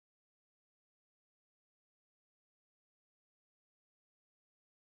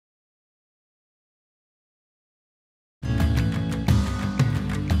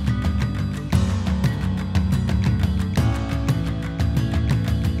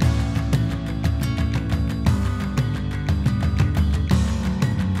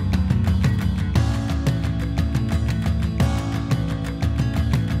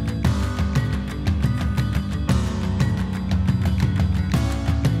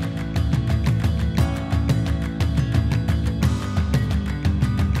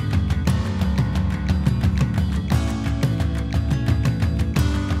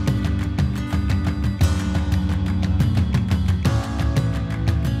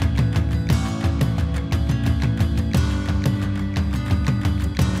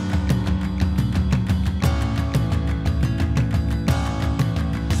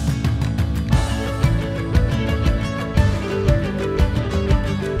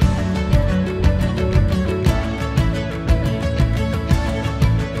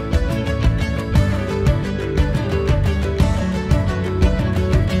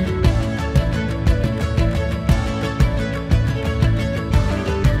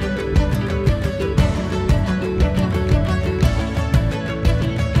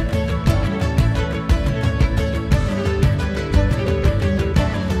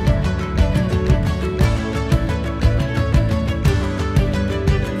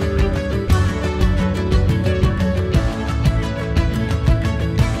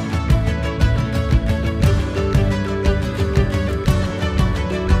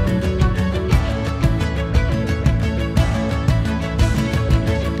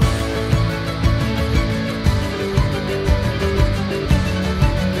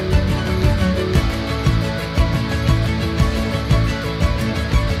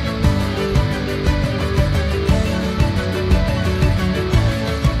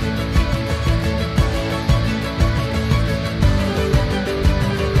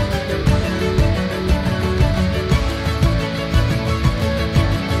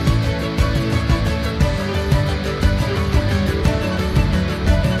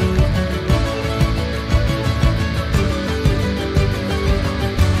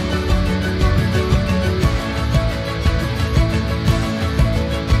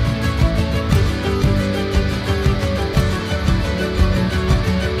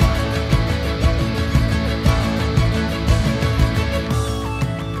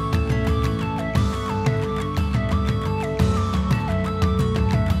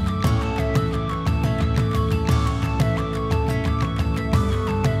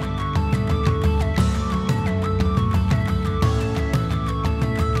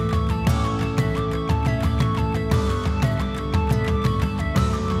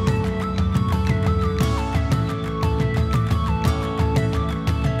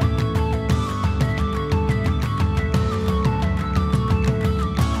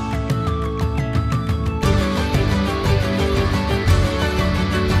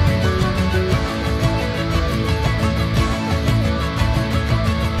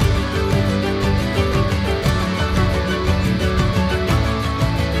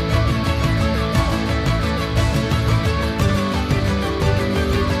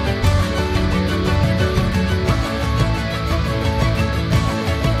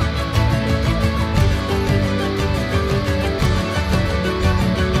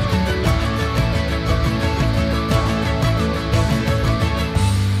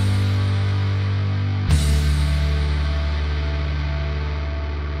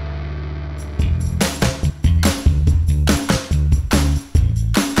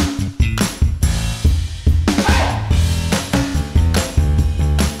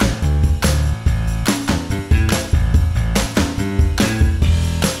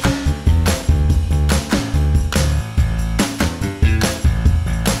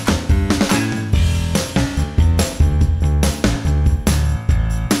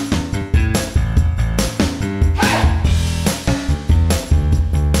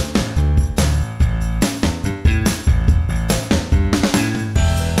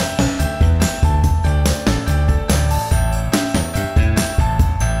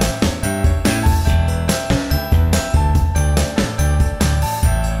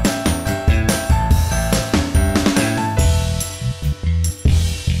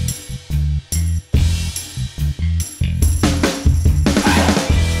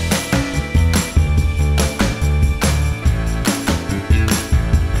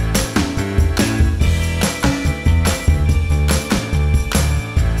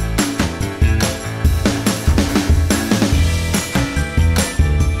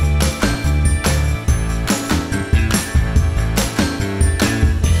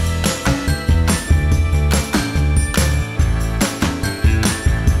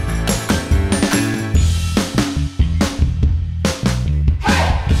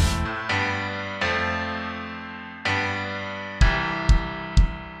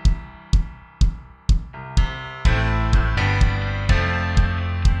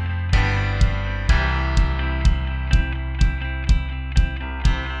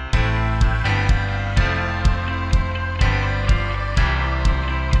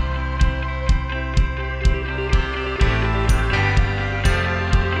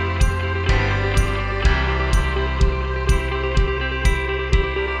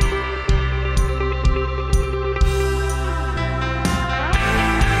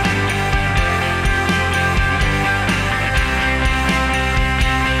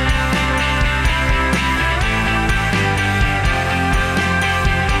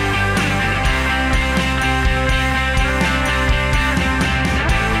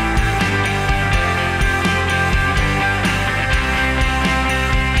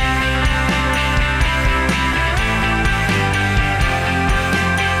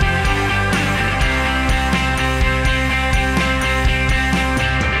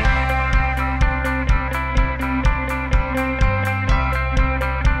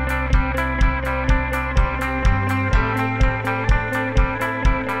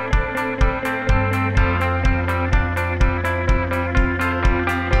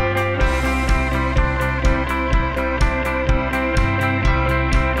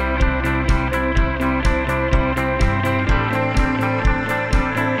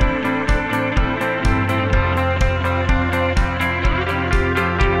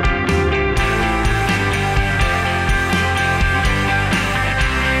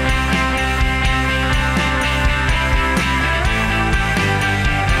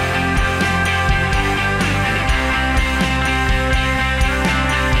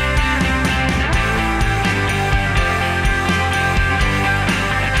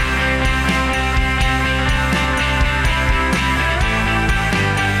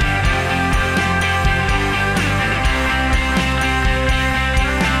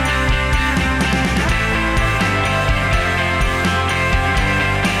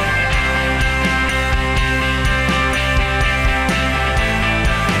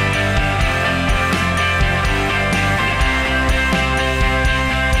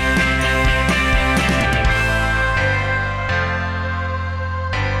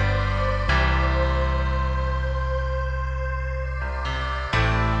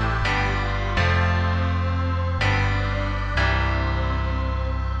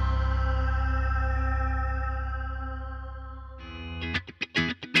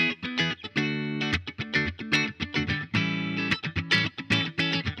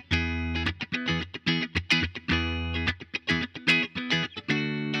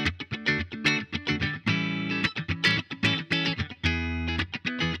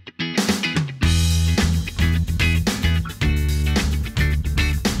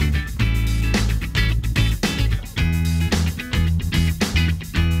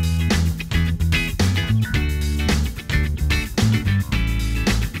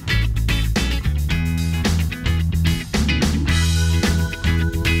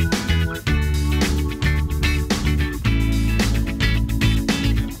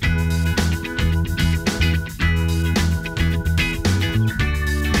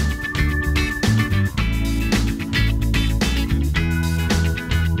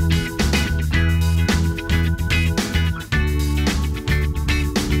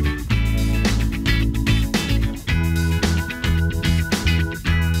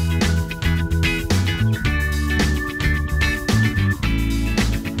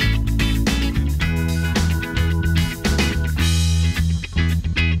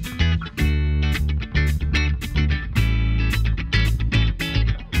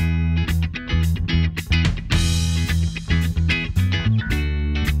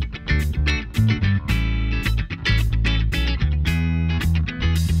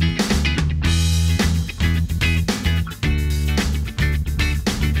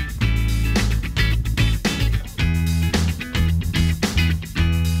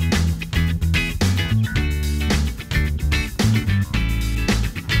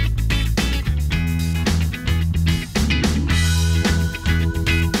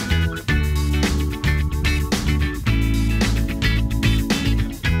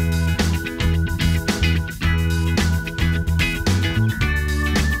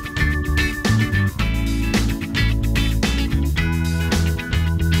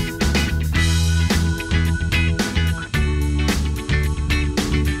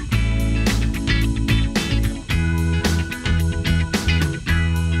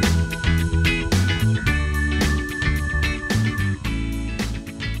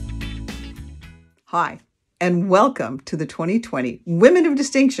Hi, and welcome to the 2020 Women of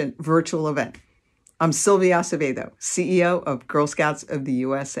Distinction virtual event. I'm Sylvia Acevedo, CEO of Girl Scouts of the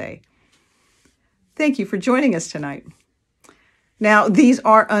USA. Thank you for joining us tonight. Now, these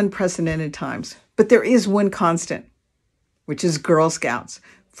are unprecedented times, but there is one constant, which is Girl Scouts.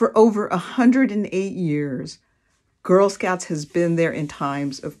 For over 108 years, Girl Scouts has been there in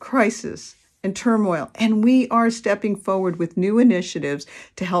times of crisis and turmoil, and we are stepping forward with new initiatives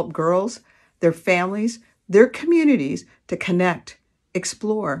to help girls, their families, their communities to connect,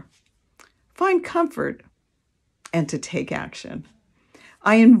 explore, find comfort, and to take action.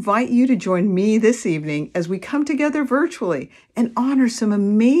 I invite you to join me this evening as we come together virtually and honor some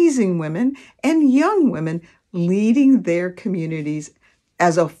amazing women and young women leading their communities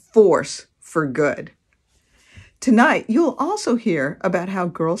as a force for good. Tonight, you'll also hear about how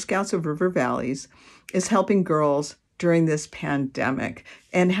Girl Scouts of River Valleys is helping girls during this pandemic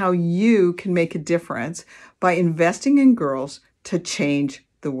and how you can make a difference by investing in girls to change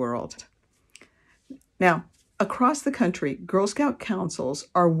the world. Now, across the country, Girl Scout councils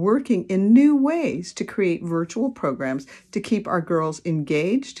are working in new ways to create virtual programs to keep our girls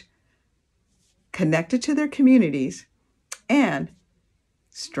engaged, connected to their communities, and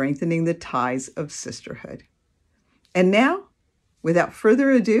strengthening the ties of sisterhood. And now, without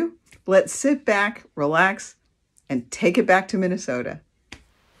further ado, let's sit back, relax, and take it back to Minnesota.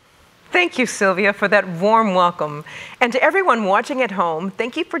 Thank you, Sylvia, for that warm welcome. And to everyone watching at home,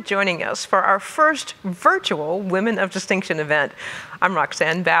 thank you for joining us for our first virtual Women of Distinction event. I'm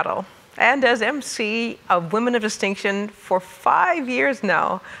Roxane Battle. And as MC of Women of Distinction for 5 years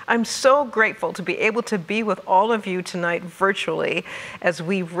now, I'm so grateful to be able to be with all of you tonight virtually as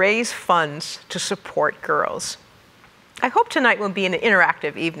we raise funds to support girls. I hope tonight will be an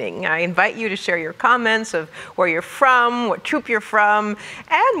interactive evening. I invite you to share your comments of where you're from, what troop you're from,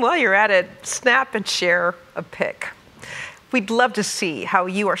 and while you're at it, snap and share a pic. We'd love to see how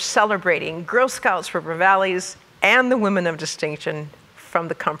you are celebrating Girl Scouts River Valleys and the Women of Distinction from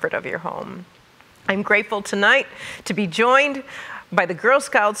the comfort of your home. I'm grateful tonight to be joined by the Girl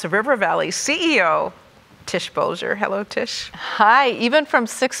Scouts of River Valley CEO, Tish Bolger. Hello, Tish. Hi. Even from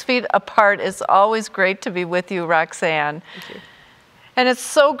 6 feet apart, it's always great to be with you, Roxane. Thank you. And it's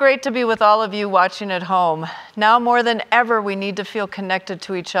so great to be with all of you watching at home. Now more than ever, we need to feel connected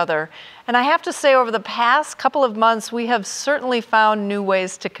to each other. And I have to say, over the past couple of months, we have certainly found new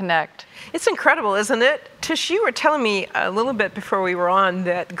ways to connect. It's incredible, isn't it? Tish, you were telling me a little bit before we were on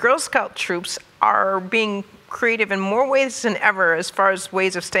that Girl Scout troops are being creative in more ways than ever as far as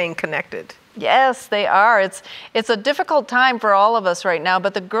ways of staying connected. Yes, they are. It's a difficult time for all of us right now,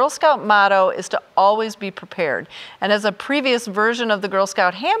 but the Girl Scout motto is to always be prepared. And as a previous version of the Girl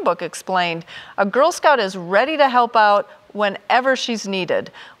Scout handbook explained, a Girl Scout is ready to help out whenever she's needed.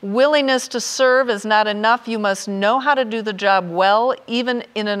 Willingness to serve is not enough. You must know how to do the job well, even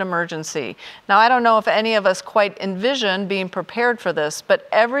in an emergency. Now, I don't know if any of us quite envision being prepared for this, but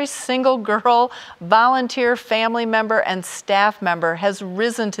every single girl, volunteer, family member, and staff member has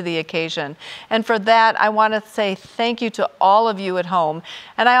risen to the occasion. And for that, I want to say thank you to all of you at home.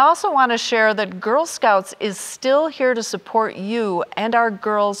 And I also want to share that Girl Scouts is still here to support you and our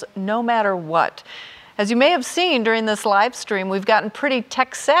girls no matter what. As you may have seen during this live stream, we've gotten pretty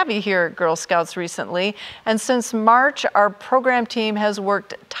tech savvy here at Girl Scouts recently. And since March, our program team has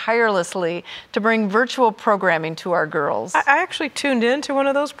worked tirelessly to bring virtual programming to our girls. I actually tuned in to one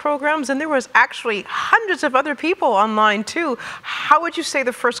of those programs, and there was actually hundreds of other people online too. How would you say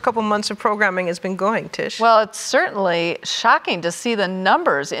the first couple months of programming has been going, Tish? Well, it's certainly shocking to see the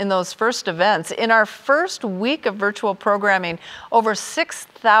numbers in those first events. In our first week of virtual programming, over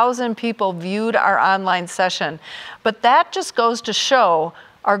 6,000 people viewed our online session. But that just goes to show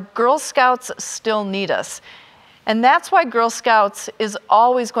our Girl Scouts still need us. And that's why Girl Scouts is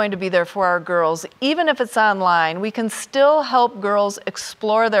always going to be there for our girls. Even if it's online, we can still help girls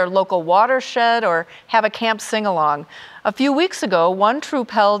explore their local watershed or have a camp sing-along. A few weeks ago, one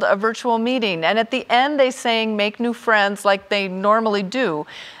troop held a virtual meeting, and at the end they sang "Make New Friends" like they normally do.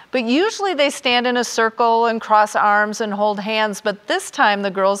 But usually they stand in a circle and cross arms and hold hands, but this time the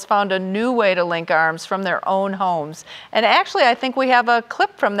girls found a new way to link arms from their own homes. And actually, I think we have a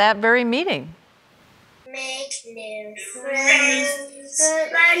clip from that very meeting. Make new friends,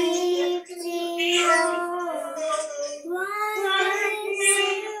 but keep the old ones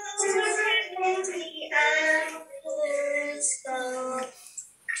the others go.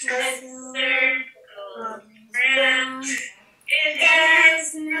 Circle around.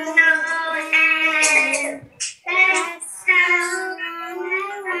 There's no end. That's how I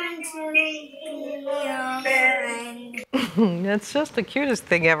want to be your friend. That's just the cutest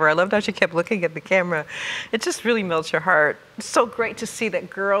thing ever. I loved how she kept looking at the camera. It just really melts your heart. It's so great to see that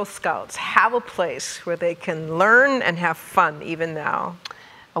Girl Scouts have a place where they can learn and have fun even now.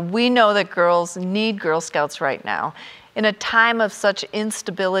 We know that girls need Girl Scouts right now. In a time of such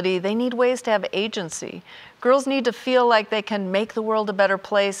instability, they need ways to have agency. Girls need to feel like they can make the world a better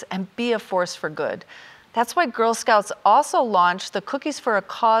place and be a force for good. That's why Girl Scouts also launched the Cookies for a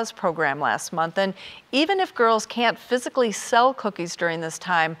Cause program last month. And even if girls can't physically sell cookies during this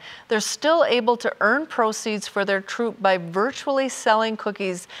time, they're still able to earn proceeds for their troop by virtually selling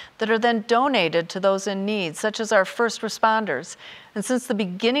cookies that are then donated to those in need, such as our first responders. And since the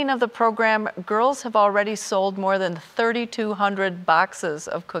beginning of the program, girls have already sold more than 3,200 boxes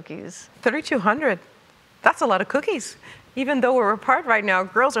of cookies. 3,200? That's a lot of cookies. Even though we're apart right now,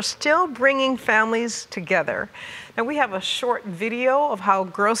 girls are still bringing families together. Now, we have a short video of how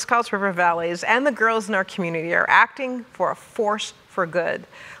Girl Scouts River Valleys and the girls in our community are acting for a force for good.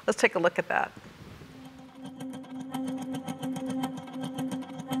 Let's take a look at that.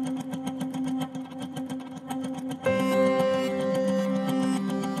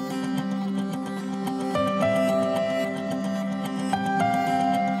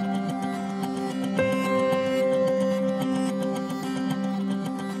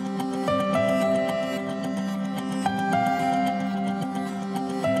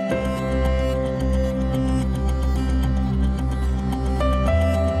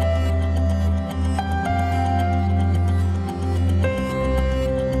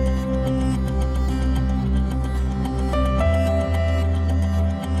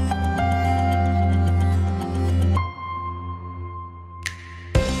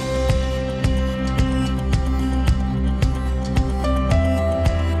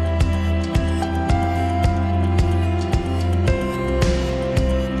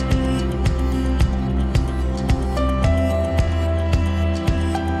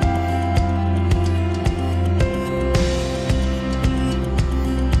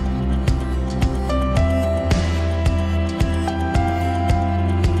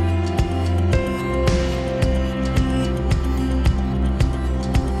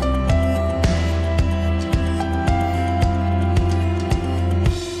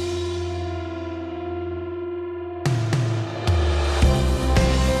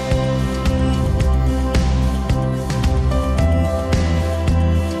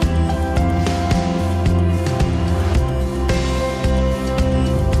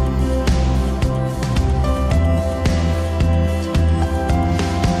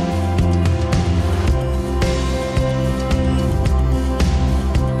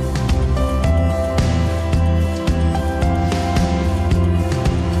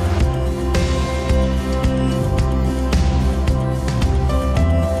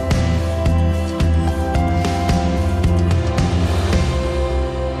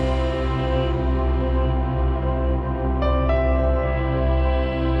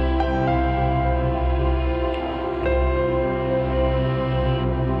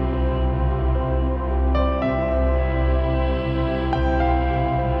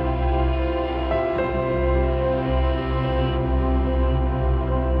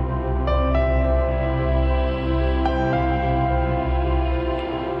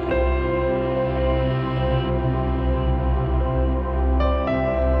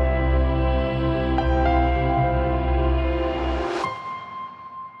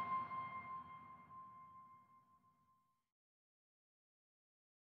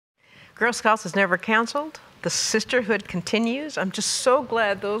 Girl Scouts is never canceled. The sisterhood continues. I'm just so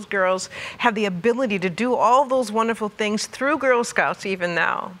glad those girls have the ability to do all those wonderful things through Girl Scouts even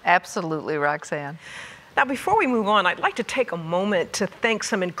now. Absolutely, Roxane. Now, before we move on, I'd like to take a moment to thank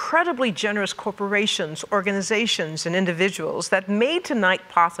some incredibly generous corporations, organizations, and individuals that made tonight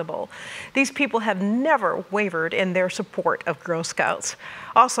possible. These people have never wavered in their support of Girl Scouts.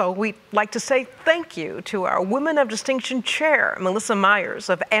 Also, we'd like to say thank you to our Women of Distinction Chair, Melissa Myers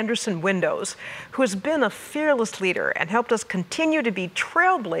of Anderson Windows, who has been a fearless leader and helped us continue to be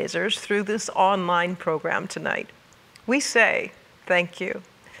trailblazers through this online program tonight. We say thank you.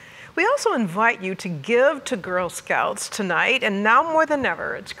 We also invite you to give to Girl Scouts tonight, and now more than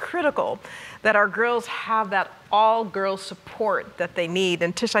ever, it's critical that our girls have that all-girl support that they need.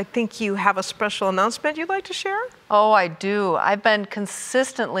 And Tish, I think you have a special announcement you'd like to share? Oh, I do. I've been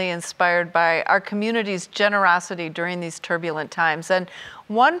consistently inspired by our community's generosity during these turbulent times. And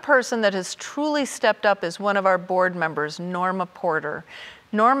one person that has truly stepped up is one of our board members, Norma Porter.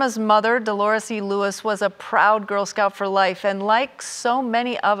 Norma's mother, Dolores E. Lewis, was a proud Girl Scout for life, and like so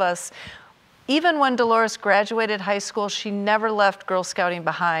many of us, Even when Dolores graduated high school, she never left Girl Scouting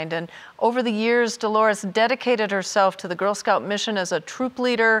behind. And over the years, Dolores dedicated herself to the Girl Scout mission as a troop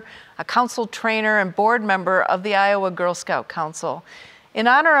leader, a council trainer, and board member of the Iowa Girl Scout Council. In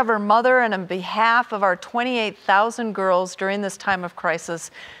honor of her mother and on behalf of our 28,000 girls during this time of crisis,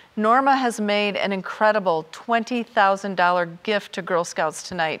 Norma has made an incredible $20,000 gift to Girl Scouts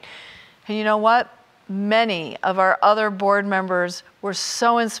tonight. And you know what? Many of our other board members were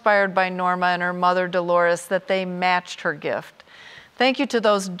so inspired by Norma and her mother Dolores that they matched her gift. Thank you to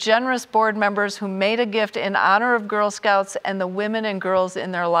those generous board members who made a gift in honor of Girl Scouts and the women and girls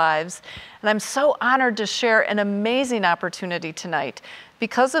in their lives. And I'm so honored to share an amazing opportunity tonight.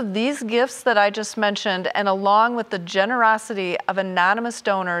 Because of these gifts that I just mentioned, and along with the generosity of anonymous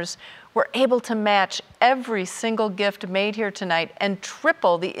donors, we're able to match every single gift made here tonight and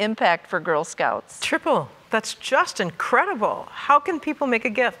triple the impact for Girl Scouts. Triple. That's just incredible. How can people make a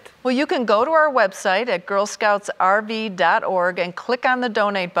gift? Well, you can go to our website at girlscoutsrv.org and click on the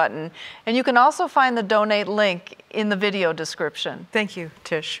donate button. And you can also find the donate link in the video description. Thank you,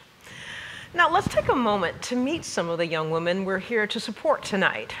 Tish. Now let's take a moment to meet some of the young women we're here to support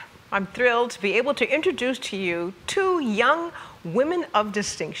tonight. I'm thrilled to be able to introduce to you two young women of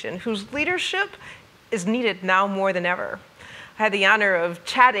distinction whose leadership is needed now more than ever. I had the honor of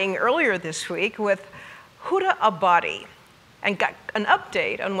chatting earlier this week with Huda Abadi and got an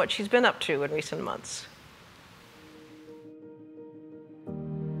update on what she's been up to in recent months.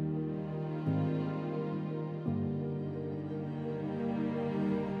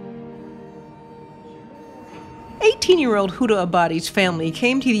 "18-year-old Huda Abadi's family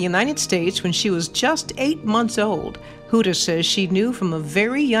came to the United States when she was just 8 months old. Huda says she knew from a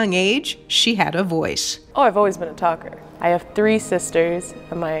very young age she had a voice. Oh, I've always been a talker. I have 3 sisters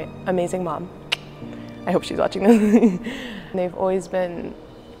and my amazing mom. I hope she's watching this. They've always been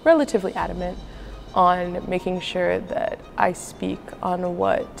relatively adamant on making sure that I speak on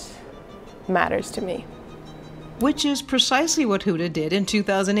what matters to me. Which is precisely what Huda did in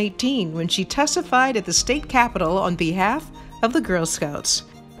 2018 when she testified at the state capitol on behalf of the Girl Scouts.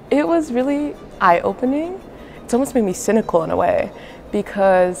 It was really eye-opening. It's almost made me cynical in a way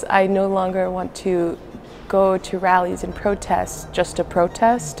because I no longer want to go to rallies and protest just to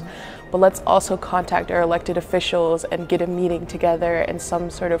protest, but let's also contact our elected officials and get a meeting together and some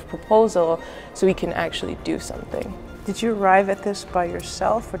sort of proposal so we can actually do something. Did you arrive at this by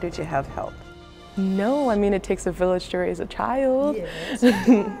yourself or did you have help? No, I mean, it takes a village to raise a child. Yes.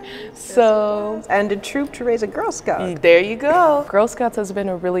 So, and a troop to raise a Girl Scout. There you go. Girl Scouts has been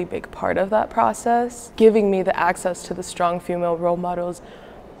a really big part of that process, giving me the access to the strong female role models.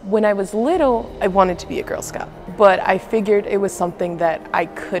 When I was little, I wanted to be a Girl Scout, but I figured it was something that I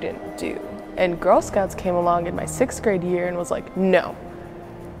couldn't do. And Girl Scouts came along in my 6th grade year and was like, no,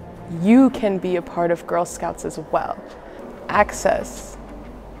 you can be a part of Girl Scouts as well. Access,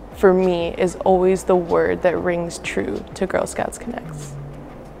 for me, is always the word that rings true to Girl Scouts Connects.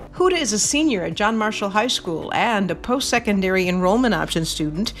 Huda is a senior at John Marshall High School and a post-secondary enrollment option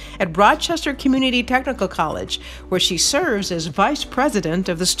student at Rochester Community Technical College, where she serves as vice president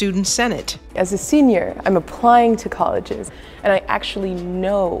of the Student Senate. As a senior, I'm applying to colleges, and I actually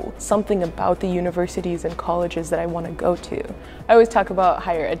know something about the universities and colleges that I want to go to. I always talk about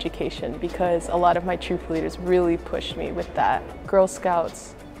higher education because a lot of my troop leaders really pushed me with that. Girl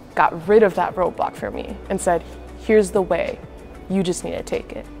Scouts got rid of that roadblock for me and said, here's the way, you just need to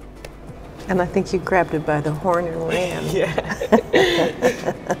take it. And I think you grabbed it by the horn and ran. Yeah.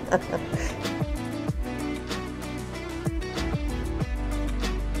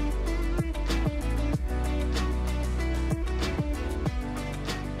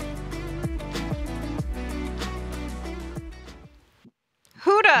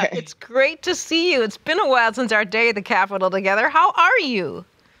 Huda, it's great to see you. It's been a while since our day at the Capitol together. How are you?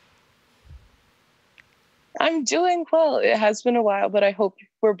 I'm doing well. It has been a while, but I hope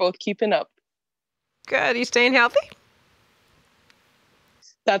we're both keeping up. Good. You staying healthy?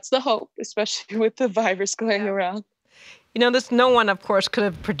 That's the hope, especially with the virus going around. You know, no one, of course, could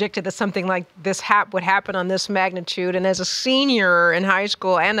have predicted that something like this would happen on this magnitude. And as a senior in high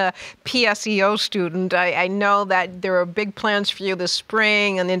school and a PSEO student, I know that there are big plans for you this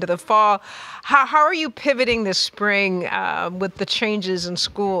spring and into the fall. How are you pivoting this spring with the changes in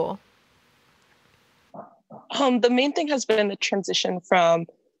school? The main thing has been the transition from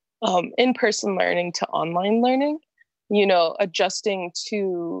in-person learning to online learning. You know, adjusting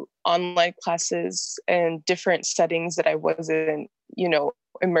to online classes and different settings that I wasn't, you know,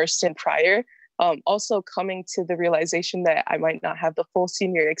 immersed in prior. Also coming to the realization that I might not have the full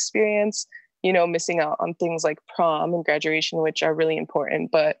senior experience, you know, missing out on things like prom and graduation, which are really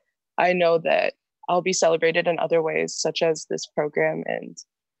important. But I know that I'll be celebrated in other ways, such as this program. And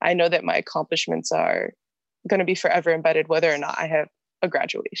I know that my accomplishments are going to be forever embedded, whether or not I have a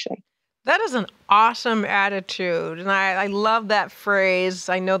graduation. That is an awesome attitude. And I love that phrase.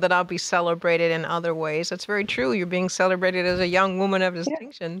 I know that I'll be celebrated in other ways. That's very true. You're being celebrated as a young woman of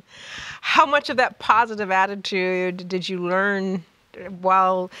distinction. Yeah. How much of that positive attitude did you learn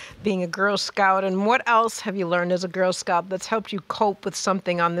while being a Girl Scout? And what else have you learned as a Girl Scout that's helped you cope with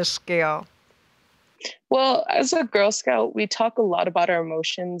something on this scale? Well, as a Girl Scout, we talk a lot about our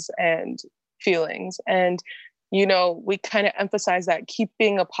emotions and feelings. And we kind of emphasize that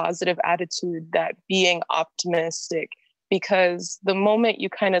keeping a positive attitude, that being optimistic, because the moment you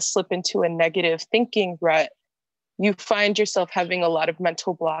kind of slip into a negative thinking rut, you find yourself having a lot of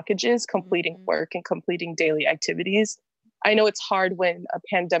mental blockages, completing work and completing daily activities. I know it's hard when a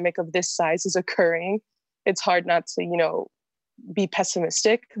pandemic of this size is occurring. It's hard not to, be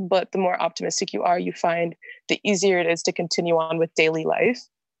pessimistic, but the more optimistic you are, you find the easier it is to continue on with daily life.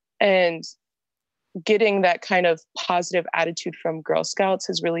 And getting that kind of positive attitude from Girl Scouts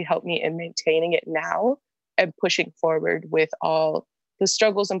has really helped me in maintaining it now and pushing forward with all the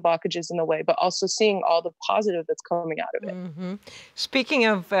struggles and blockages in the way, but also seeing all the positive that's coming out of it. Mm-hmm. Speaking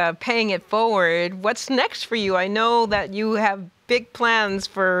of paying it forward, what's next for you? I know that you have big plans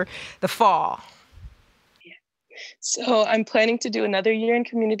for the fall. Yeah. So I'm planning to do another year in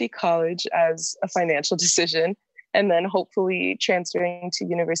community college as a financial decision, and then hopefully transferring to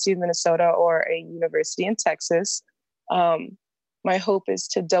University of Minnesota or a university in Texas. My hope is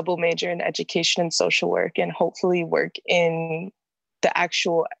to double major in education and social work and hopefully work in the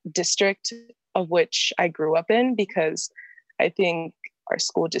actual district of which I grew up in, because I think our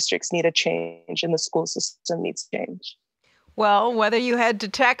school districts need a change and the school system needs change. Well, whether you head to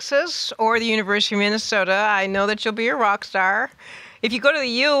Texas or the University of Minnesota, I know that you'll be a rock star. If you go to the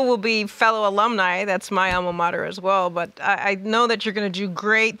U, we'll be fellow alumni. That's my alma mater as well. But I know that you're going to do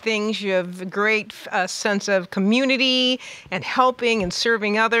great things. You have a great sense of community and helping and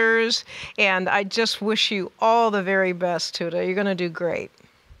serving others. And I just wish you all the very best, Tuda. You're going to do great.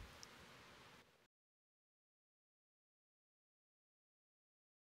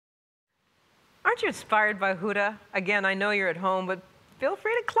 Aren't you inspired by Huda? Again, I know you're at home, but feel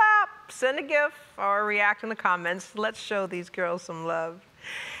free to clap, send a GIF, or react in the comments. Let's show these girls some love.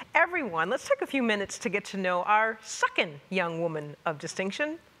 Everyone, let's take a few minutes to get to know our second young woman of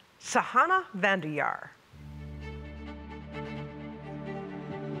distinction, Sahana Vanderjaar.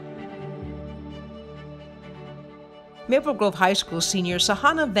 Maple Grove High School senior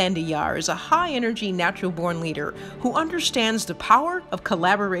Sahana Vanderjaar is a high-energy, natural-born leader who understands the power of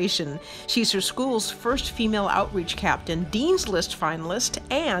collaboration. She's her school's first female outreach captain, Dean's List finalist,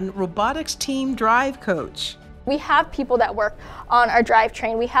 and robotics team drive coach. We have people that work on our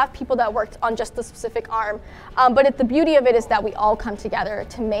drivetrain. We have people that worked on just the specific arm. But the beauty of it is that we all come together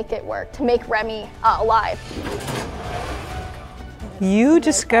to make it work, to make Remy alive. You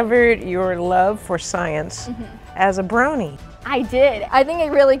discovered your love for science as a brownie. I did. I think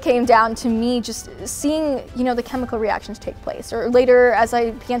it really came down to me just seeing, the chemical reactions take place, or later as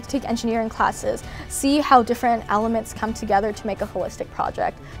I began to take engineering classes, see how different elements come together to make a holistic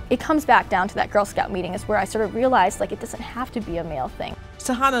project. It comes back down to that Girl Scout meeting is where I sort of realized it doesn't have to be a male thing.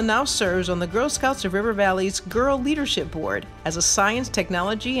 Sahana now serves on the Girl Scouts of River Valley's Girl Leadership Board as a science,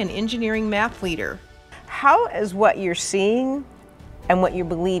 technology, and engineering math leader. How is what you're seeing and what you're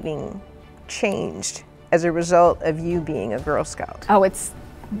believing changed as a result of you being a Girl Scout? Oh, it's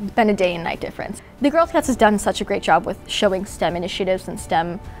been a day and night difference. The Girl Scouts has done such a great job with showing STEM initiatives and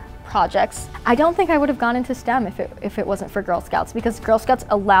STEM projects. I don't think I would have gone into STEM if it wasn't for Girl Scouts, because Girl Scouts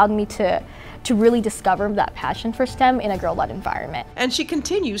allowed me to really discover that passion for STEM in a girl-led environment. And she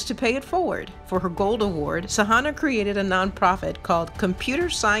continues to pay it forward. For her Gold Award, Sahana created a nonprofit called Computer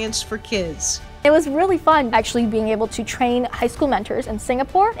Science for Kids. It was really fun actually being able to train high school mentors in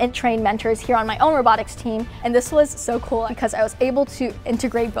Singapore and train mentors here on my own robotics team. And this was so cool because I was able to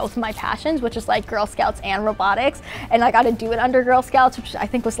integrate both of my passions, which is like Girl Scouts and robotics. And I got to do it under Girl Scouts, which I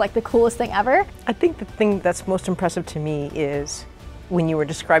think was like the coolest thing ever. I think the thing that's most impressive to me is when you were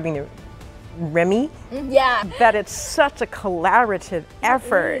describing the Remy, that it's such a collaborative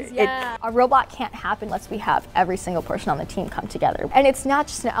effort. A robot can't happen unless we have every single person on the team come together. And it's not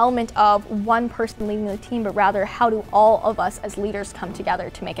just an element of one person leading the team, but rather how do all of us as leaders come together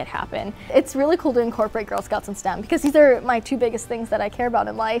to make it happen. It's really cool to incorporate Girl Scouts and STEM because these are my two biggest things that I care about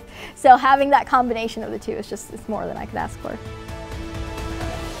in life. So having that combination of the two is it's more than I could ask for.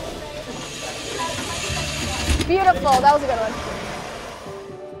 Beautiful, that was a good one.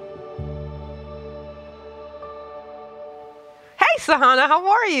 Sahana, how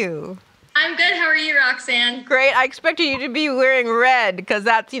are you? I'm good. How are you, Roxane? Great. I expected you to be wearing red because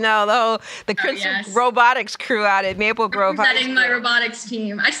that's, the Crimson Robotics crew out at Maple Grove High Representing my robotics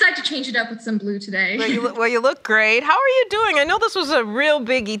team. I decided to change it up with some blue today. Well, you look great. How are you doing? I know this was a real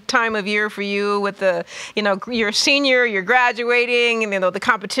big time of year for you with the, you're a senior, you're graduating, and, the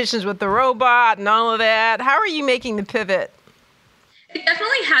competitions with the robot and all of that. How are you making the pivot? It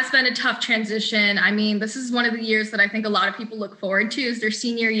definitely has been a tough transition. I mean, this is one of the years that I think a lot of people look forward to is their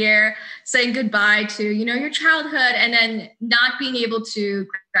senior year, saying goodbye to, your childhood, and then not being able to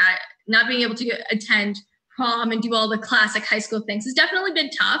attend prom and do all the classic high school things. It's definitely been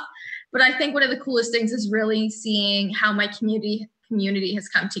tough, but I think one of the coolest things is really seeing how my community has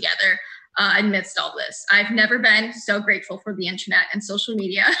come together amidst all this. I've never been so grateful for the internet and social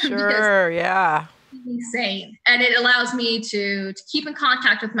media. Sure, yeah. Insane. And it allows me to keep in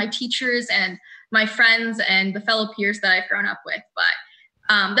contact with my teachers and my friends and the fellow peers that I've grown up with.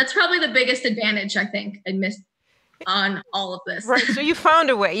 But that's probably the biggest advantage I think I missed on all of this. Right. So you found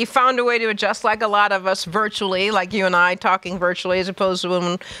a way. You found a way to adjust, like a lot of us virtually, like you and I talking virtually as opposed to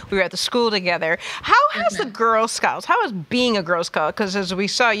when we were at the school together. How has the Girl Scouts, how is being a Girl Scout? Because as we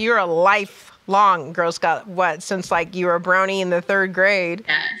saw, you're a lifelong Girl Scout, since like you were a brownie in the 3rd grade?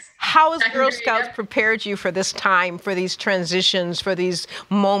 Yes. How has Girl Scouts prepared you for this time, for these transitions, for these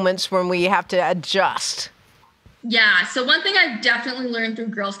moments when we have to adjust? Yeah, so one thing I've definitely learned through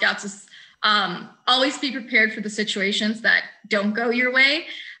Girl Scouts is always be prepared for the situations that don't go your way.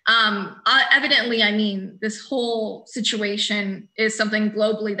 Evidently, I mean, this whole situation is something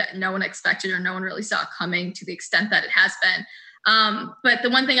globally that no one expected or no one really saw coming to the extent that it has been. But the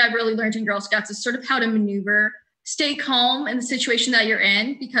one thing I've really learned in Girl Scouts is sort of how to maneuver, stay calm in the situation that you're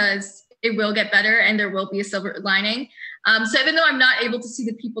in, because it will get better and there will be a silver lining. So even though I'm not able to see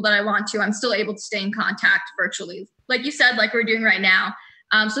the people that I want to, I'm still able to stay in contact virtually. Like you said, like we're doing right now.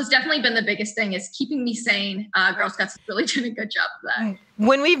 So it's definitely been the biggest thing is keeping me sane. Girl Scouts has really done a good job of that.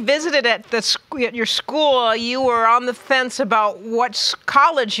 When we visited at your school, you were on the fence about what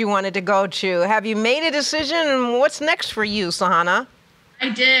college you wanted to go to. Have you made a decision? And what's next for you, Sahana? I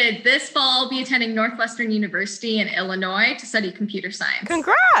did. This fall, I'll be attending Northwestern University in Illinois to study computer science.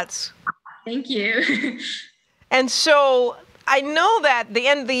 Congrats. Thank you. And so I know that at the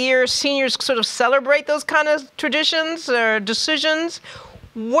end of the year, seniors sort of celebrate those kind of traditions or decisions.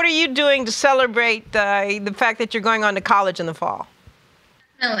 What are you doing to celebrate the fact that you're going on to college in the fall?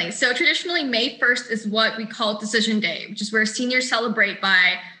 Definitely. So traditionally, May 1st is what we call Decision Day, which is where seniors celebrate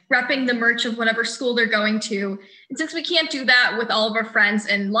by repping the merch of whatever school they're going to. And since we can't do that with all of our friends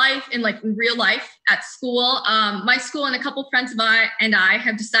in real life at school, my school and a couple friends of mine and I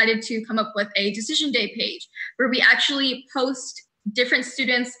have decided to come up with a Decision Day page where we actually post different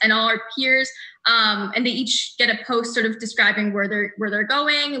students and all our peers, and they each get a post sort of describing where they're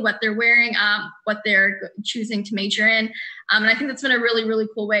going, what they're wearing, what they're choosing to major in. And I think that's been a really, really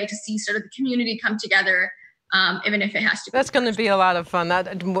cool way to see sort of the community come together, even if it has to be. That's going to be a lot of fun,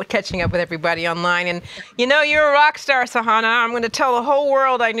 catching up with everybody online. And you're a rock star, Sahana. I'm going to tell the whole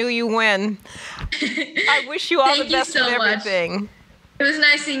world I knew you win. I wish you all the best with everything. Much. It was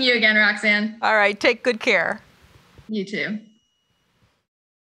nice seeing you again, Roxane. All right, take good care. You too.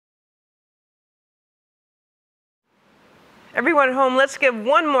 Everyone at home, let's give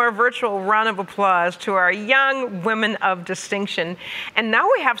one more virtual round of applause to our young women of distinction. And now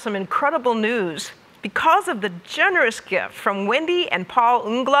we have some incredible news. Because of the generous gift from Wendy and Paul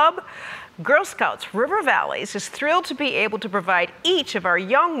Unglub, Girl Scouts River Valleys is thrilled to be able to provide each of our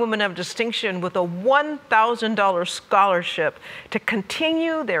young women of distinction with a $1,000 scholarship to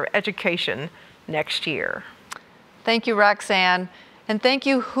continue their education next year. Thank you, Roxane. And thank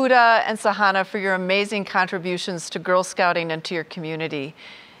you, Huda and Sahana, for your amazing contributions to Girl Scouting and to your community.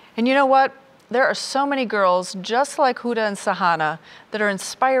 And you know what? There are so many girls just like Huda and Sahana that are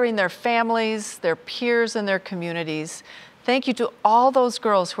inspiring their families, their peers, and their communities. Thank you to all those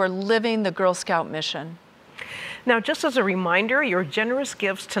girls who are living the Girl Scout mission. Now, just as a reminder, your generous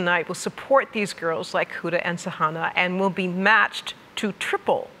gifts tonight will support these girls like Huda and Sahana and will be matched to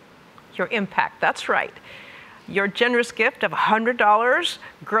triple your impact. That's right. Your generous gift of $100,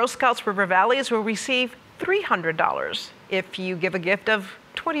 Girl Scouts River Valleys will receive $300. If you give a gift of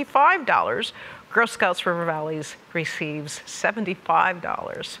 $25, Girl Scouts River Valleys receives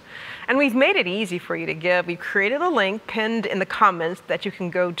 $75. And we've made it easy for you to give. We've created a link pinned in the comments that you can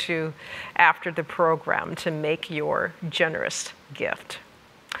go to after the program to make your generous gift.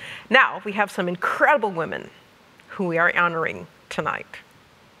 Now, we have some incredible women who we are honoring tonight.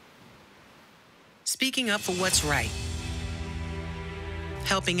 Speaking up for what's right.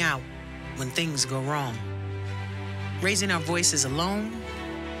 Helping out when things go wrong. raising our voices alone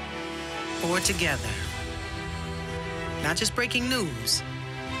or together. Not just breaking news,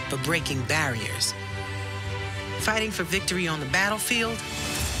 but breaking barriers. Fighting for victory on the battlefield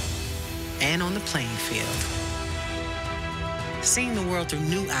and on the playing field. Seeing the world through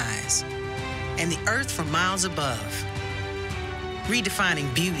new eyes and the earth from miles above.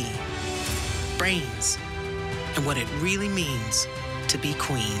 Redefining beauty, brains, and what it really means to be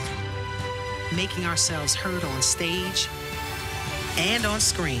queen. Making ourselves heard on stage and on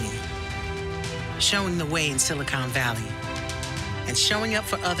screen. Showing the way in Silicon Valley and showing up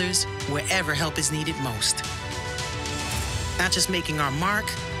for others wherever help is needed most. Not just making our mark,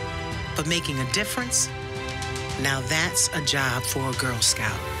 but making a difference. Now that's a job for a Girl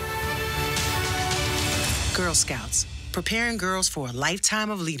Scout. Girl Scouts, preparing girls for a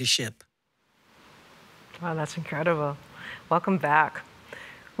lifetime of leadership. Wow, that's incredible. Welcome back.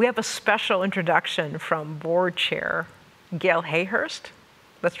 We have a special introduction from board chair Gayle Hayhurst.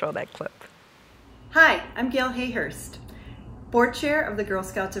 Let's roll that clip. Hi, I'm Gayle Hayhurst, board chair of the Girl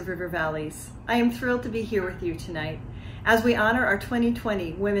Scouts of River Valleys. I am thrilled to be here with you tonight as we honor our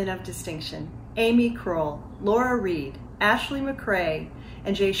 2020 Women of Distinction, Amy Kroll, Laura Reed, Ashley McCrae,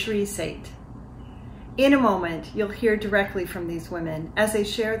 and Jayshree Sate. In a moment, you'll hear directly from these women as they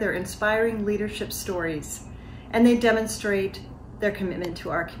share their inspiring leadership stories and they demonstrate their commitment to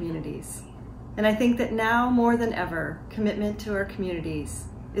our communities. And I think that now more than ever, commitment to our communities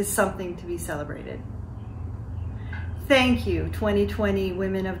is something to be celebrated. Thank you, 2020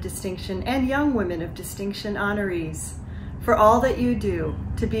 Women of Distinction and Young Women of Distinction honorees, for all that you do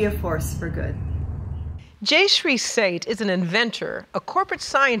to be a force for good. Jayshree Sate is an inventor, a corporate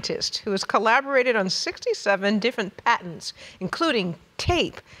scientist who has collaborated on 67 different patents, including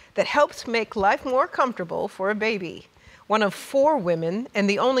tape that helps make life more comfortable for a baby. One of 4 women and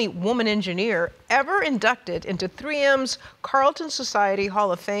the only woman engineer ever inducted into 3M's Carleton Society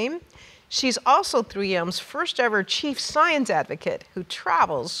Hall of Fame. She's also 3M's first ever chief science advocate who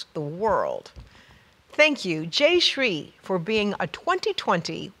travels the world. Thank you, Jayshree, for being a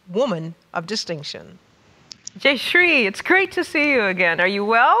 2020 Woman of Distinction. Jayshree, it's great to see you again. Are you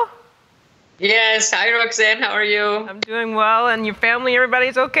well? Yes. Hi, Roxane. How are you? I'm doing well. And your family,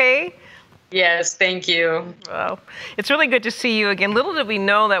 everybody's okay? Yes, thank you. Well, it's really good to see you again. Little did we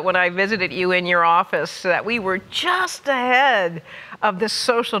know that when I visited you in your office that we were just ahead of this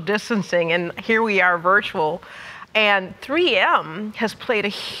social distancing, and here we are virtual. And 3M has played a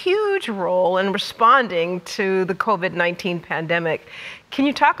huge role in responding to the COVID-19 pandemic. Can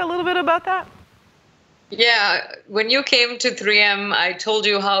you talk a little bit about that? Yeah, when you came to 3M, I told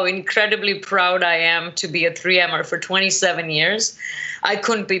you how incredibly proud I am to be a 3Mer for 27 years. I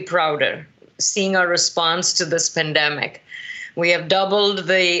couldn't be prouder seeing our response to this pandemic. We have doubled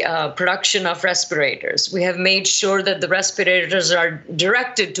the production of respirators. We have made sure that the respirators are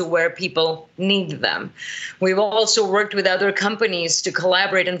directed to where people need them. We've also worked with other companies to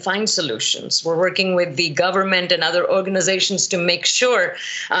collaborate and find solutions. We're working with the government and other organizations to make sure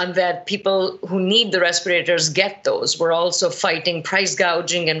that people who need the respirators get those. We're also fighting price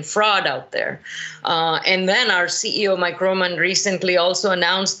gouging and fraud out there. And then our CEO, Mike Roman, recently also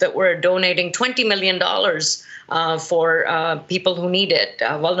announced that we're donating $20 million for people who need it,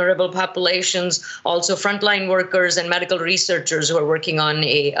 vulnerable populations, also frontline workers and medical researchers who are working on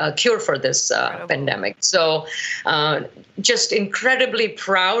a cure for this pandemic. So just incredibly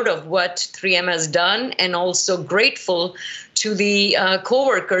proud of what 3M has done, and also grateful to the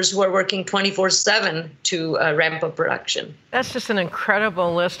co-workers who are working 24/7 to ramp up production. That's just an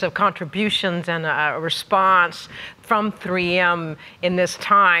incredible list of contributions and a response from 3M in this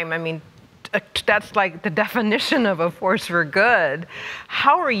time. I mean, that's like the definition of a force for good.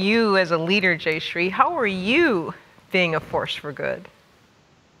 How are you as a leader, Jayshree? How are you being a force for good?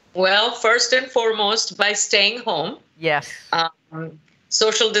 Well, first and foremost, by staying home. Yes.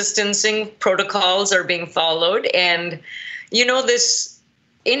 Social distancing protocols are being followed. And, you know, this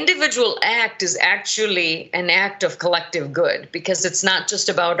individual act is actually an act of collective good, because it's not just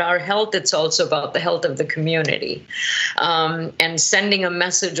about our health, it's also about the health of the community. And sending a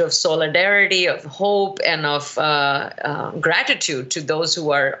message of solidarity, of hope, and of gratitude to those who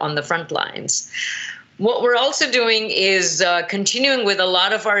are on the front lines. What we're also doing is continuing with a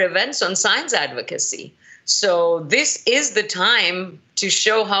lot of our events on science advocacy. So this is the time to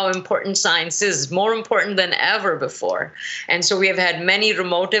show how important science is, more important than ever before. And so we have had many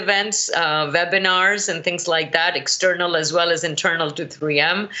remote events, webinars and things like that, external as well as internal to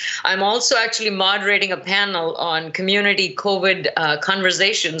 3M. I'm also actually moderating a panel on community COVID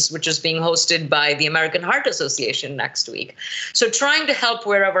conversations, which is being hosted by the American Heart Association next week. So trying to help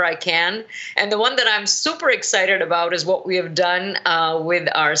wherever I can. And the one that I'm super excited about is what we have done with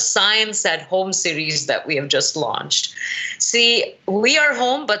our Science at Home series that we have just launched. See, we are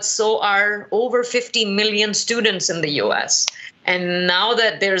home, but so are over 50 million students in the US. And now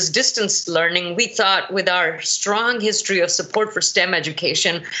that there's distance learning, we thought with our strong history of support for STEM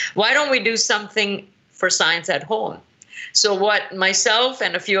education, why don't we do something for science at home? So what myself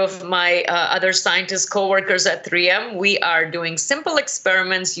and a few of my other scientist coworkers at 3M, we are doing simple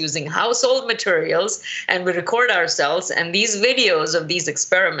experiments using household materials, and we record ourselves. And these videos of these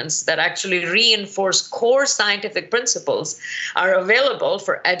experiments that actually reinforce core scientific principles are available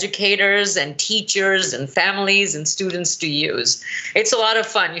for educators and teachers and families and students to use. It's a lot of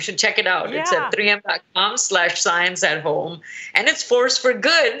fun. You should check it out. Yeah. It's at 3m.com/science at home. And it's Force for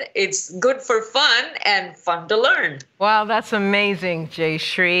Good. It's good for fun and fun to learn. Wow, that's amazing,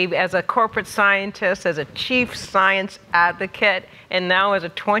 Jayshree. As a corporate scientist, as a chief science advocate, and now as a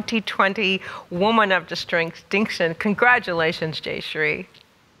 2020 Woman of Distinction, congratulations, Jayshree.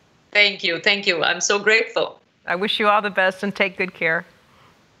 Thank you. Thank you. I'm so grateful. I wish you all the best and take good care.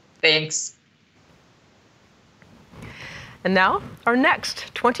 Thanks. And now, our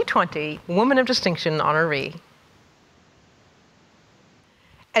next 2020 Woman of Distinction honoree.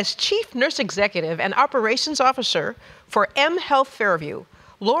 As Chief Nurse Executive and Operations Officer for M Health Fairview,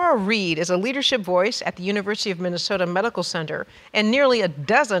 Laura Reed is a leadership voice at the University of Minnesota Medical Center and nearly a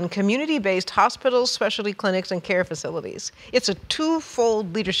dozen community-based hospitals, specialty clinics, and care facilities. It's a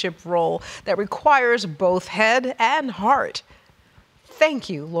twofold leadership role that requires both head and heart. Thank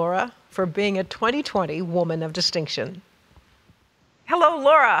you, Laura, for being a 2020 Woman of Distinction. Hello,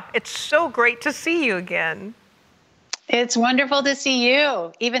 Laura. It's so great to see you again. It's wonderful to see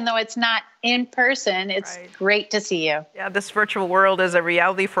you. Even though it's not in person, it's great to see you. Yeah, this virtual world is a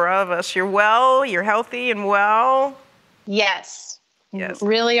reality for all of us. You're well, you're healthy and well. Yes. Yes.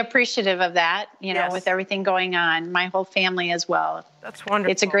 Really appreciative of that, you know, with everything going on. My whole family as well. That's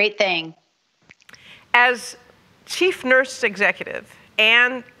wonderful. It's a great thing. As Chief Nurse Executive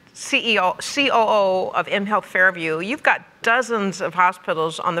and COO of M Health Fairview, you've got dozens of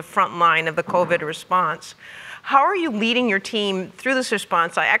hospitals on the front line of the COVID response. How are you leading your team through this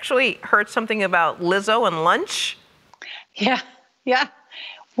response? I actually heard something about Lizzo and lunch. Yeah.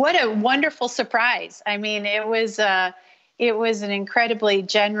 What a wonderful surprise. I mean, it was an incredibly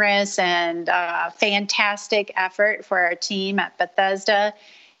generous and fantastic effort for our team at Bethesda.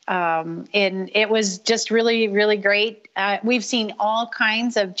 And it was just really, really great. We've seen all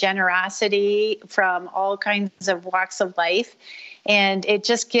kinds of generosity from all kinds of walks of life. And it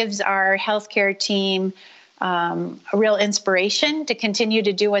just gives our healthcare team a real inspiration to continue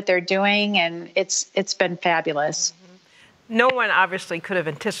to do what they're doing, and it's been fabulous. No one obviously could have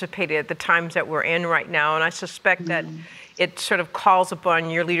anticipated the times that we're in right now, and I suspect that it sort of calls upon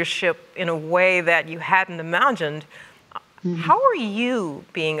your leadership in a way that you hadn't imagined. How are you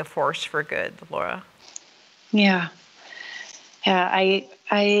being a force for good, Laura? Yeah, I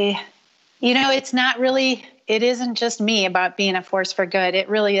you know, it isn't just me about being a force for good. It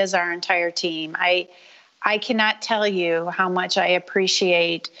really is our entire team. I cannot tell you how much I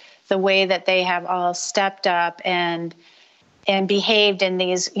appreciate the way that they have all stepped up and behaved in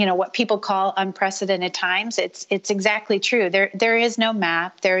these, you know, what people call unprecedented times. It's exactly true. There is no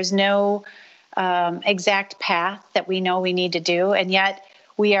map. There is no exact path that we know we need to do. And yet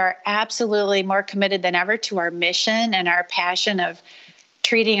we are absolutely more committed than ever to our mission and our passion of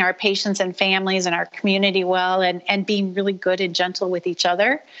treating our patients and families and our community well and being really good and gentle with each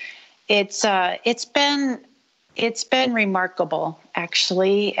other. It's been remarkable,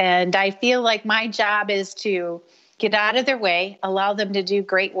 actually. And I feel like my job is to get out of their way, allow them to do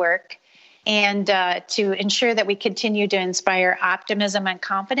great work, and to ensure that we continue to inspire optimism and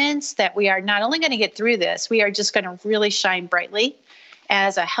confidence that we are not only going to get through this, we are just going to really shine brightly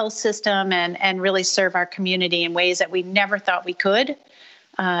as a health system and really serve our community in ways that we never thought we could.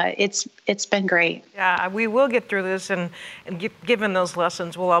 It's been great. Yeah, we will get through this, and given those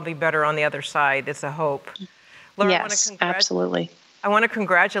lessons, we'll all be better on the other side. It's a hope. Laura, yes, absolutely. I want to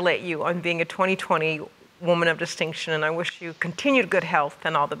congratulate you on being a 2020 Woman of Distinction, and I wish you continued good health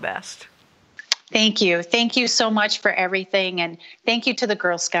and all the best. Thank you. Thank you so much for everything, and thank you to the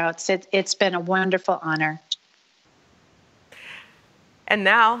Girl Scouts. It's been a wonderful honor. And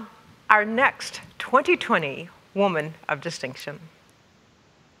now, our next 2020 Woman of Distinction.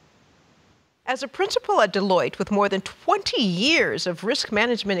 As a principal at Deloitte with more than 20 years of risk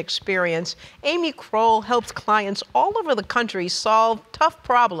management experience, Amy Kroll helps clients all over the country solve tough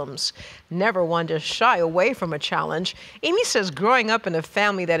problems. Never one to shy away from a challenge, Amy says growing up in a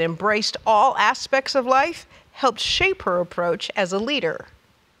family that embraced all aspects of life helped shape her approach as a leader.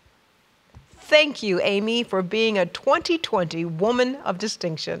 Thank you, Amy, for being a 2020 Woman of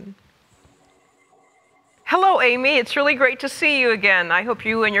Distinction. Hello, Amy. It's really great to see you again. I hope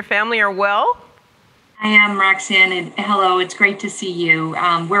you and your family are well. I am, Roxane, and hello. It's great to see you.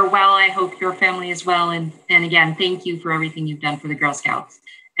 We're well. I hope your family is well. And again, thank you for everything you've done for the Girl Scouts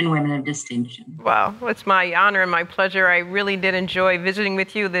and Women of Distinction. Well, it's my honor and my pleasure. I really did enjoy visiting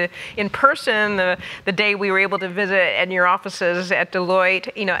with you in person the day we were able to visit in your offices at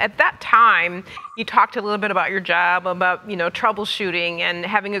Deloitte. You know, at that time, you talked a little bit about your job, about, troubleshooting and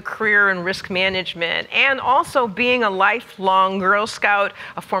having a career in risk management, and also being a lifelong Girl Scout,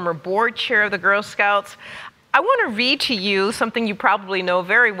 a former board chair of the Girl Scouts. I want to read to you something you probably know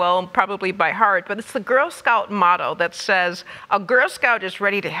very well, probably by heart, but it's the Girl Scout motto that says, "A Girl Scout is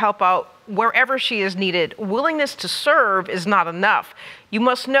ready to help out wherever she is needed. Willingness to serve is not enough. You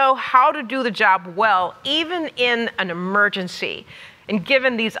must know how to do the job well, even in an emergency." And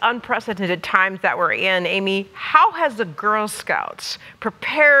given these unprecedented times that we're in, Amy, how has the Girl Scouts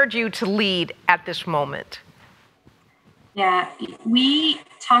prepared you to lead at this moment? Yeah, we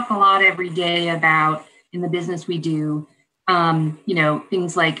talk a lot every day about, in the business we do,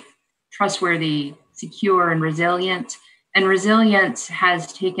 things like trustworthy, secure, and resilient. And resilience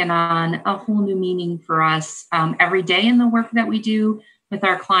has taken on a whole new meaning for us every day in the work that we do with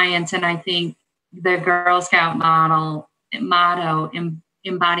our clients. And I think the Girl Scout motto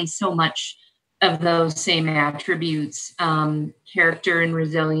embodies so much of those same attributes. Character and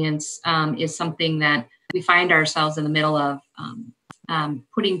resilience is something that we find ourselves in the middle of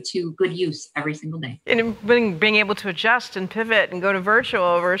putting to good use every single day. And being able to adjust and pivot and go to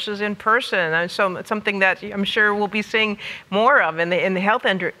virtual versus in person. And so it's something that I'm sure we'll be seeing more of in the health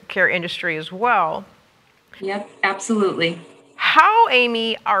care industry as well. Yep, absolutely. How,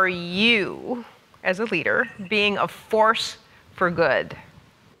 Amy, are you, as a leader, being a force for good?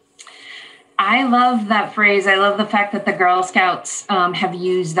 I love that phrase. I love the fact that the Girl Scouts have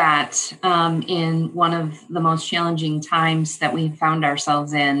used that in one of the most challenging times that we've found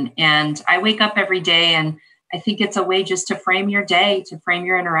ourselves in. And I wake up every day and I think it's a way just to frame your day, to frame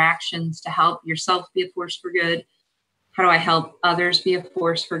your interactions, to help yourself be a force for good. How do I help others be a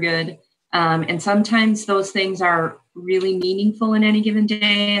force for good? And sometimes those things are really meaningful in any given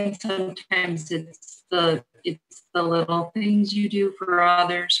day. And sometimes it's the little things you do for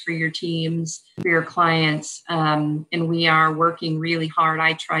others, for your teams, for your clients. And we are working really hard.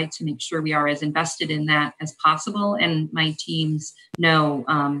 I try to make sure we are as invested in that as possible. And my teams know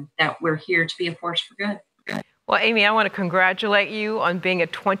that we're here to be a force for good. Well, Amy, I want to congratulate you on being a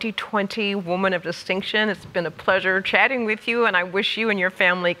 2020 Woman of Distinction. It's been a pleasure chatting with you, and I wish you and your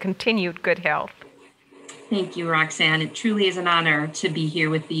family continued good health. Thank you, Roxane. It truly is an honor to be here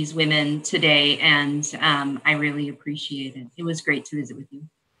with these women today, and I really appreciate it. It was great to visit with you.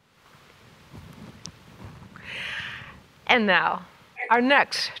 And now, our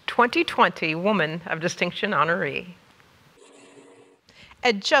next 2020 Woman of Distinction honoree.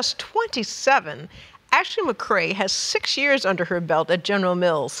 At just 27, Ashley McCrae has 6 years under her belt at General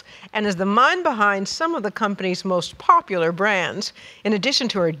Mills and is the mind behind some of the company's most popular brands. In addition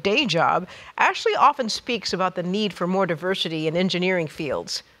to her day job, Ashley often speaks about the need for more diversity in engineering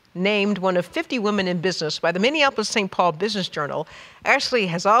fields. Named one of 50 women in business by the Minneapolis-St. Paul Business Journal, Ashley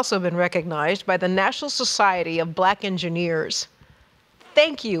has also been recognized by the National Society of Black Engineers.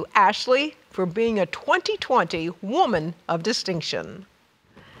 Thank you, Ashley, for being a 2020 Woman of Distinction.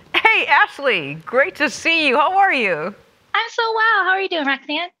 Hey, Ashley, great to see you. How are you? I'm so well. How are you doing,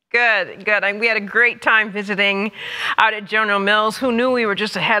 Roxane? Good, good. We had a great time visiting out at General Mills. Who knew we were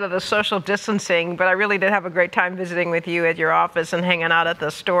just ahead of the social distancing, but I really did have a great time visiting with you at your office and hanging out at the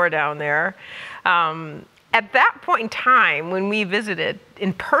store down there. At that point in time, when we visited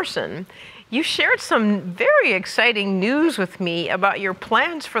in person, you shared some very exciting news with me about your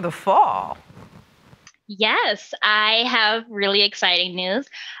plans for the fall. Yes, I have really exciting news.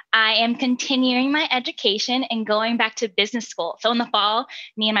 I am continuing my education and going back to business school. So in the fall,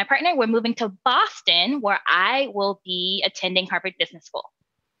 me and my partner, we're moving to Boston, where I will be attending Harvard Business School.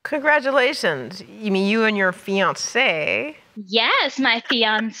 Congratulations. You mean you and your fiancé? Yes, my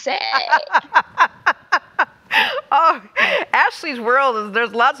fiancé. Oh, Ashley's world,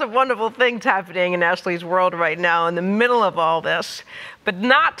 there's lots of wonderful things happening in Ashley's world right now in the middle of all this, but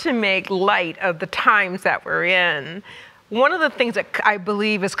not to make light of the times that we're in. One of the things that I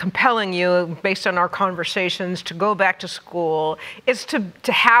believe is compelling you, based on our conversations, to go back to school is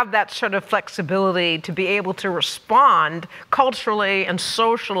to have that sort of flexibility to be able to respond culturally and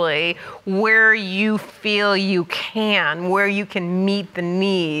socially where you feel you can, where you can meet the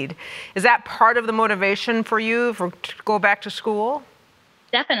need. Is that part of the motivation for you to go back to school?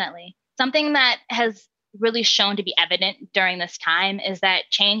 Definitely. Something that has really shown to be evident during this time is that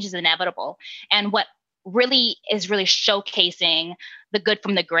change is inevitable. And what really is really showcasing the good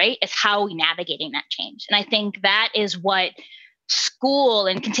from the great is how we navigating that change. And I think that is what school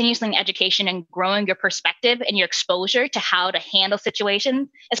and continuously education and growing your perspective and your exposure to how to handle situations,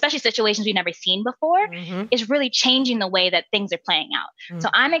 especially situations we've never seen before, is really changing the way that things are playing out. So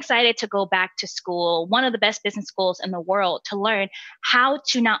I'm excited to go back to school, one of the best business schools in the world, to learn how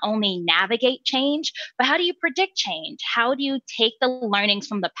to not only navigate change, but how do you predict change? How do you take the learnings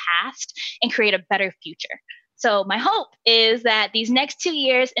from the past and create a better future? So my hope is that these next 2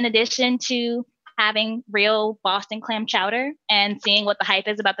 years, in addition to having real Boston clam chowder and seeing what the hype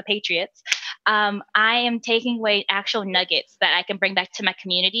is about the Patriots, I am taking away actual nuggets that I can bring back to my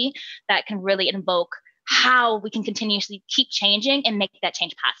community that can really invoke how we can continuously keep changing and make that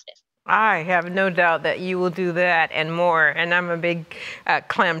change positive. I have no doubt that you will do that and more. And I'm a big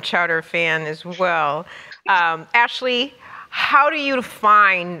clam chowder fan as well. Ashley, how do you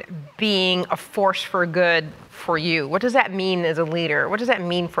define being a force for good for you? What does that mean as a leader? What does that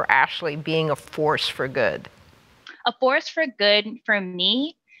mean for Ashley, being a force for good? A force for good for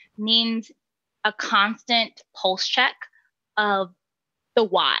me means a constant pulse check of the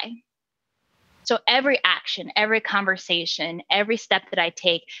why. So every action, every conversation, every step that I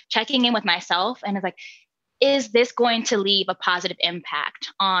take, checking in with myself, and it's like, is this going to leave a positive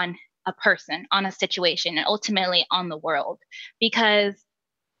impact on a person, on a situation, and ultimately on the world? Because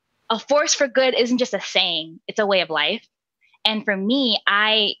a force for good isn't just a saying, it's a way of life. And for me,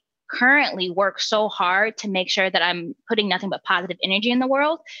 I currently work so hard to make sure that I'm putting nothing but positive energy in the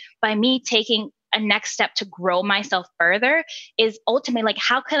world. By me taking a next step to grow myself further is ultimately like,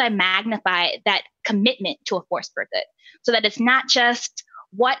 how can I magnify that commitment to a force for good? So that it's not just,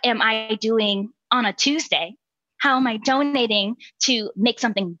 what am I doing on a Tuesday? How am I donating to make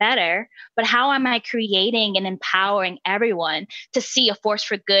something better? But how am I creating and empowering everyone to see a force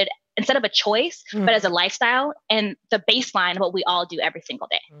for good instead of a choice, but as a lifestyle and the baseline of what we all do every single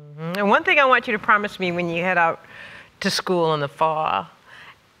day. And one thing I want you to promise me when you head out to school in the fall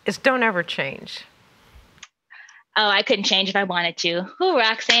is don't ever change. Oh, I couldn't change if I wanted to. Ooh,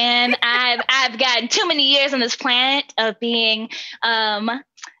 Roxane, I've gotten too many years on this planet of being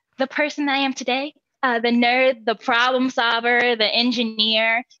the person that I am today. The nerd, the problem solver, the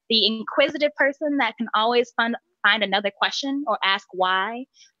engineer, the inquisitive person that can always find another question or ask why.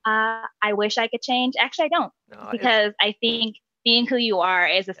 I wish I could change. Actually, I don't, because I think being who you are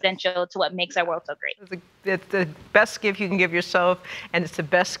is essential to what makes our world so great. It's the best gift you can give yourself, and it's the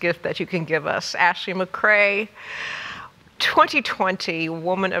best gift that you can give us. Ashley McCray, 2020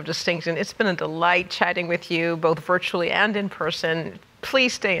 Woman of Distinction. It's been a delight chatting with you, both virtually and in person.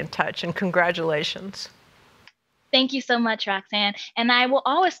 Please stay in touch, and congratulations. Thank you so much, Roxane. And I will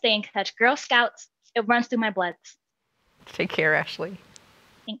always stay in touch. Girl Scouts, it runs through my blood. Take care, Ashley.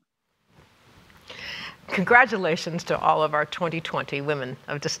 Thanks. Congratulations to all of our 2020 Women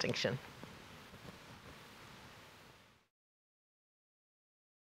of Distinction.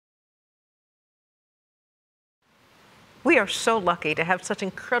 We are so lucky to have such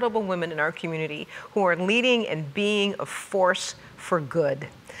incredible women in our community who are leading and being a force for good.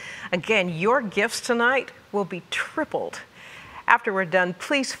 Again, your gifts tonight will be tripled. After we're done,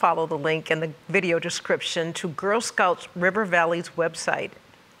 please follow the link in the video description to Girl Scouts River Valley's website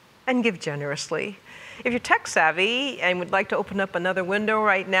and give generously. If you're tech savvy and would like to open up another window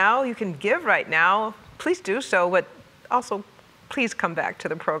right now, you can give right now. Please do so, but also please come back to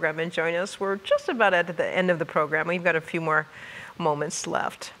the program and join us. We're just about at the end of the program. We've got a few more moments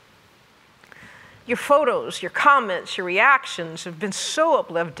left. Your photos, your comments, your reactions have been so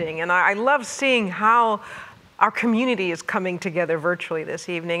uplifting, and I love seeing how our community is coming together virtually this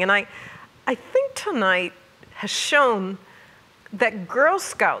evening. And I think tonight has shown that Girl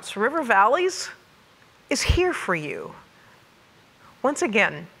Scouts River Valleys is here for you. Once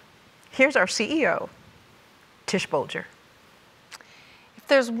again, here's our CEO, Tish Bolger. If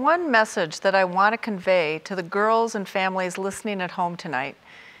there's one message that I want to convey to the girls and families listening at home tonight,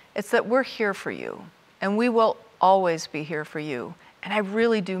 it's that we're here for you, and we will always be here for you. And I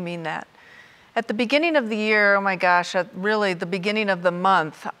really do mean that. At the beginning of the year, oh my gosh, at really the beginning of the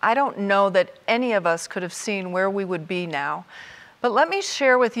month, I don't know that any of us could have seen where we would be now. But let me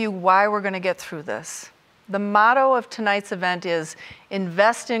share with you why we're going to get through this. The motto of tonight's event is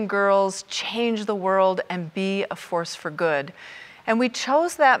invest in girls, change the world, and be a force for good. And we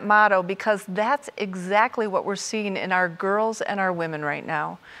chose that motto because that's exactly what we're seeing in our girls and our women right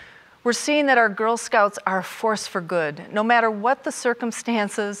now. We're seeing that our Girl Scouts are a force for good. No matter what the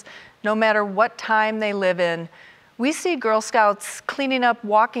circumstances, no matter what time they live in, we see Girl Scouts cleaning up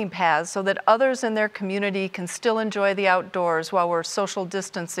walking paths so that others in their community can still enjoy the outdoors while we're social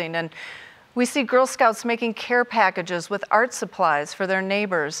distancing. And we see Girl Scouts making care packages with art supplies for their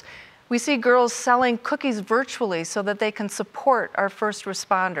neighbors. We see girls selling cookies virtually so that they can support our first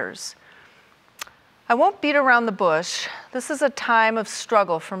responders. I won't beat around the bush. This is a time of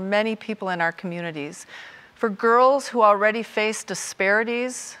struggle for many people in our communities. For girls who already face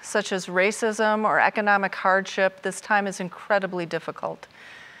disparities, such as racism or economic hardship, this time is incredibly difficult.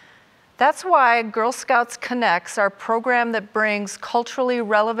 That's why Girl Scouts Connects, our program that brings culturally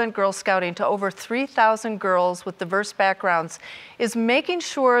relevant Girl Scouting to over 3,000 girls with diverse backgrounds, is making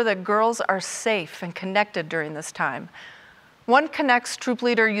sure that girls are safe and connected during this time. One Connects troop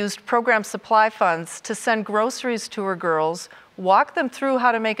leader used program supply funds to send groceries to her girls, walk them through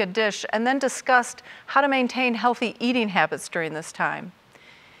how to make a dish, and then discussed how to maintain healthy eating habits during this time.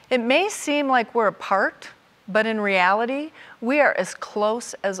 It may seem like we're apart, but in reality, we are as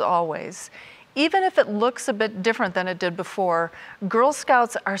close as always. Even if it looks a bit different than it did before, Girl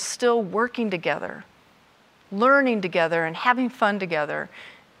Scouts are still working together, learning together, and having fun together,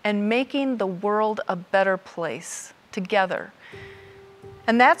 and making the world a better place together.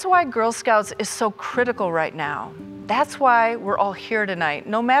 And that's why Girl Scouts is so critical right now. That's why we're all here tonight.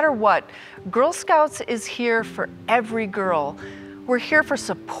 No matter what, Girl Scouts is here for every girl. We're here for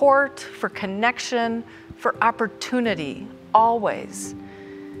support, for connection, for opportunity, always.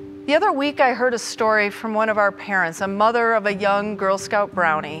 The other week I heard a story from one of our parents, a mother of a young Girl Scout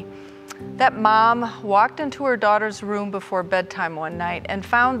brownie. That mom walked into her daughter's room before bedtime one night and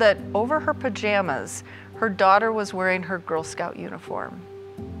found that over her pajamas, her daughter was wearing her Girl Scout uniform.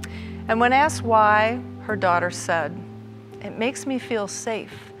 And when asked why, her daughter said, "It makes me feel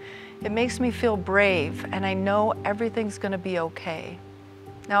safe. It makes me feel brave, and I know everything's gonna be okay."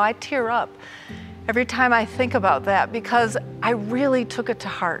 Now I tear up every time I think about that because I really took it to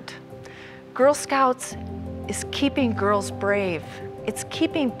heart. Girl Scouts is keeping girls brave. It's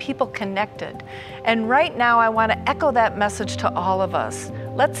keeping people connected. And right now I want to echo that message to all of us.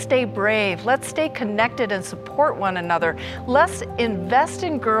 Let's stay brave. Let's stay connected and support one another. Let's invest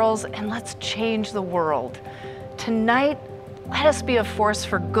in girls and let's change the world. Tonight, let us be a force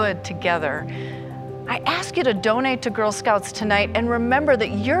for good together. I ask you to donate to Girl Scouts tonight and remember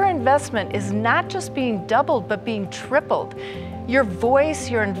that your investment is not just being doubled, but being tripled. Your voice,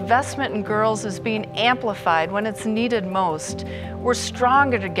 your investment in girls is being amplified when it's needed most. We're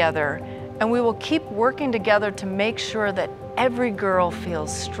stronger together, and we will keep working together to make sure that every girl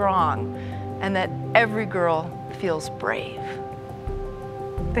feels strong and that every girl feels brave.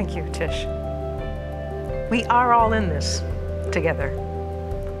 Thank you, Tish. We are all in this together.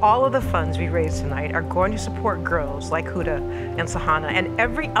 All of the funds we raise tonight are going to support girls like Huda and Sahana and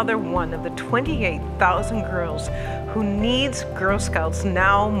every other one of the 28,000 girls who needs Girl Scouts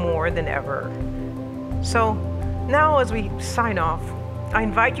now more than ever. So now as we sign off, I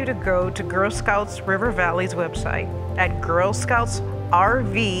invite you to go to Girl Scouts River Valley's website at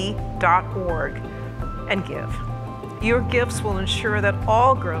girlscoutsrv.org and give. Your gifts will ensure that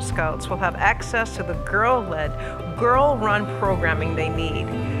all Girl Scouts will have access to the girl-led, girl-run programming they need.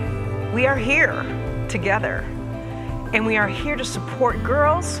 We are here together, and we are here to support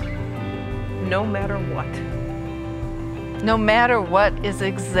girls no matter what. No matter what is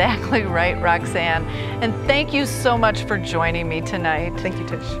exactly right, Roxane. And thank you so much for joining me tonight. Thank you,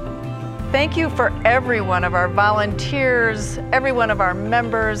 Tish. Thank you for every one of our volunteers, every one of our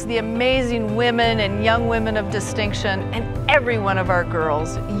members, the amazing women and young women of distinction, and every one of our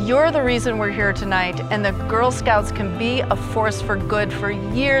girls. You're the reason we're here tonight, and the Girl Scouts can be a force for good for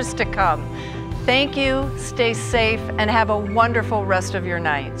years to come. Thank you, stay safe, and have a wonderful rest of your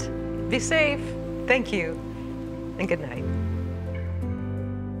night. Be safe. Thank you, and good night.